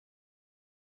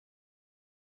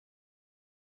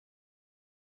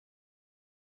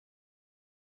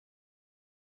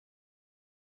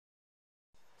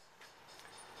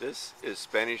This is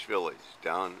Spanish Village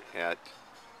down at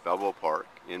Balboa Park,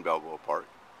 in Balboa Park,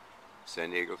 San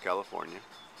Diego, California.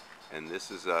 And this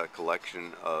is a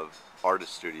collection of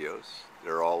artist studios.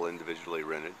 They're all individually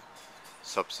rented,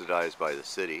 subsidized by the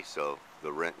city, so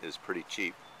the rent is pretty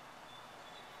cheap.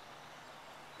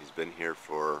 He's been here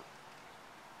for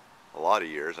a lot of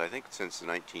years, I think since the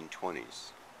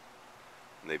 1920s.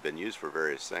 And they've been used for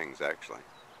various things, actually.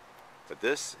 But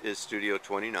this is Studio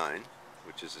 29,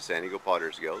 which is the San Diego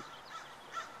Potters Guild.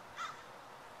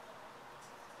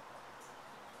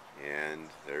 And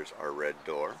there's our red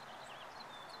door.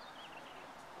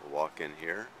 We'll walk in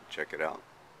here, check it out,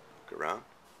 look around,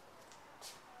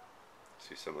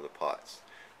 see some of the pots.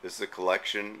 This is a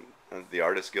collection, the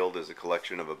Artist Guild is a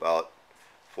collection of about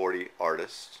 40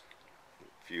 artists,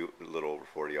 a little over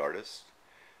 40 artists,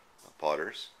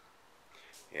 potters,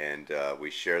 and we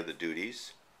share the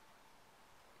duties.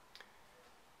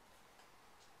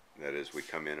 That is, we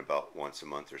come in about once a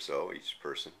month or so, each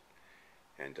person,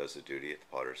 and does a duty at the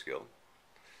Potters Guild.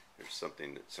 There's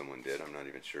something that someone did. I'm not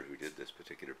even sure who did this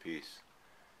particular piece,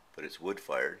 but it's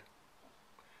wood-fired.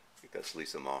 I think that's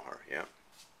Lisa Maher, yeah.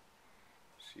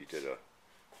 She did a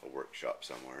workshop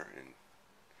somewhere and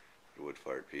a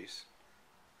wood-fired piece.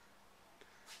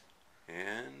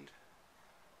 And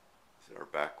this is our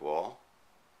back wall.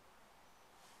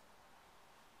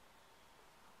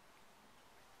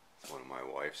 It's one of my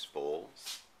wife's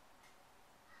bowls.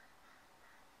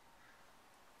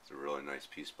 It's a really nice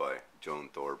piece by Joan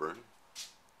Thorburn.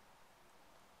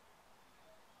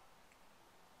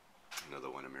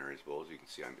 Another one of Mary's bowls. You can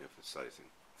see I'm emphasizing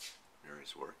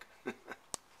Mary's work.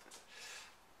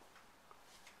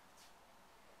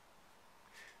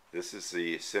 This is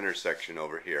the center section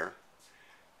over here,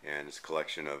 and it's a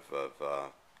collection of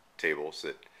tables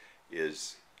that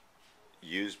is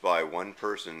used by one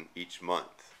person each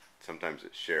month. Sometimes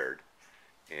it's shared,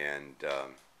 and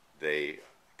they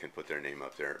can put their name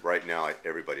up there. Right now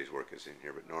everybody's work is in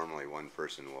here, but normally one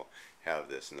person will have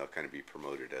this and they'll kind of be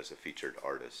promoted as a featured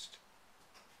artist.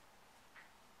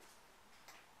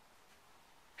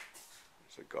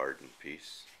 There's a garden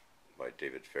piece by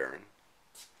David Farron.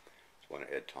 It's one of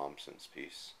Ed Thompson's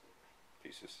pieces.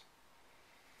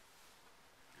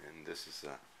 And this is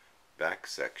the back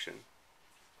section.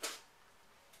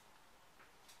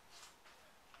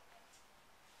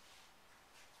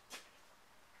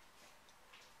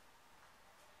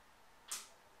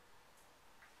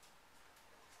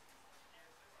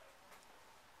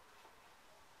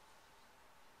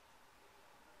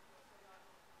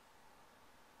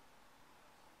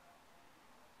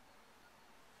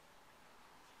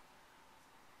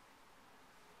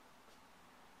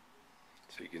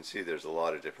 So you can see there's a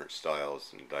lot of different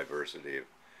styles and diversity of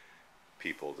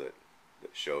people that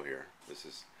show here. This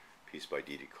is a piece by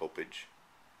Didi Kopage.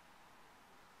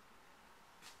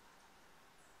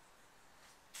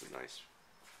 It's a nice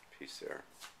piece there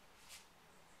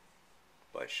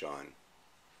by Sean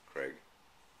Craig.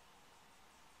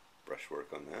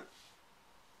 Brushwork on that.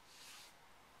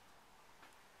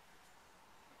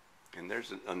 And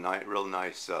there's a real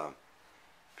nice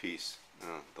piece.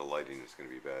 The lighting is going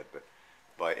to be bad, but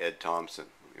by Ed Thompson.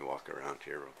 Let me walk around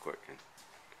here real quick. And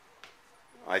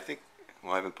I think,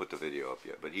 well, I haven't put the video up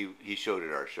yet, but he showed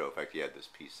at our show. In fact, he had this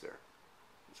piece there.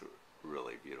 It's a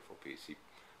really beautiful piece. He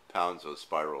pounds those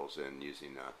spirals in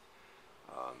using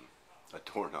a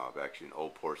doorknob, actually an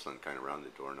old porcelain kind of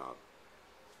rounded doorknob.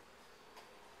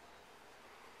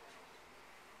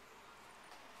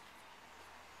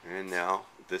 And now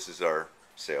this is our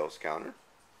sales counter,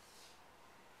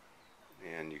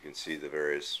 and you can see the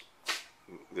various.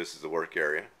 This is the work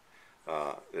area.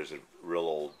 There's a real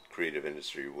old creative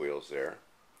industry wheel there,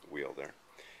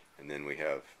 and then we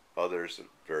have others,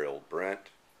 very old Brent,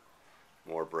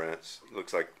 more Brents.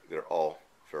 Looks like they're all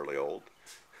fairly old.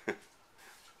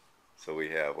 So we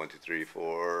have 1, 2, 3,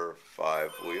 4,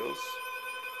 5 wheels.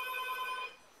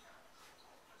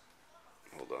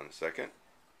 Hold on a second.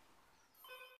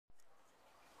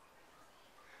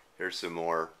 Here's some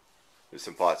more. There's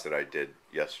some pots that I did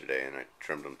yesterday and I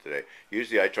trimmed them today.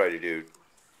 Usually I try to do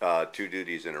 2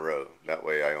 duties in a row. That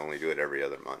way I only do it every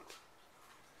other month.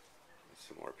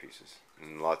 Some more pieces.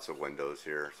 And lots of windows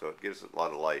here, so it gives a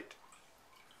lot of light.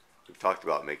 We've talked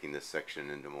about making this section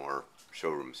into more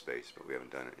showroom space, but we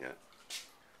haven't done it yet.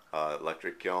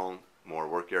 Electric kiln, more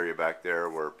work area back there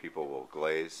where people will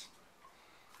glaze.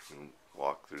 And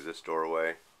walk through this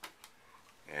doorway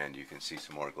and you can see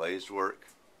some more glazed work.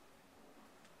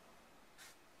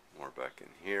 More back in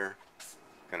here,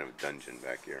 kind of a dungeon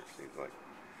back here, seems like.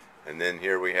 And then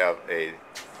here we have a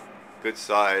good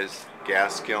size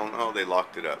gas kiln. Oh, they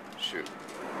locked it up. Shoot.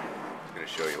 I'm going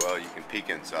to show you. Well, you can peek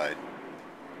inside.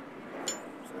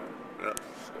 Oh,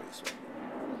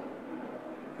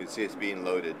 you can see it's being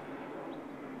loaded.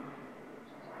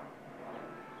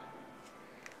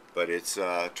 But it's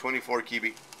 24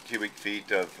 cubic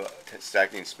feet of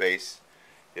stacking space.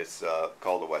 It's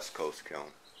called the West Coast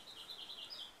kiln.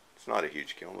 It's not a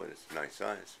huge kiln, but it's a nice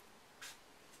size.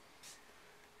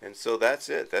 And so that's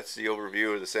it. That's the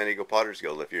overview of the San Diego Potters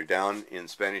Guild. If you're down in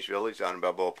Spanish Village, down in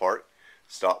Balboa Park,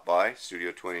 stop by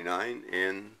Studio 29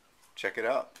 and check it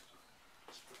out.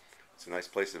 It's a nice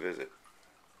place to visit.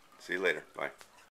 See you later. Bye.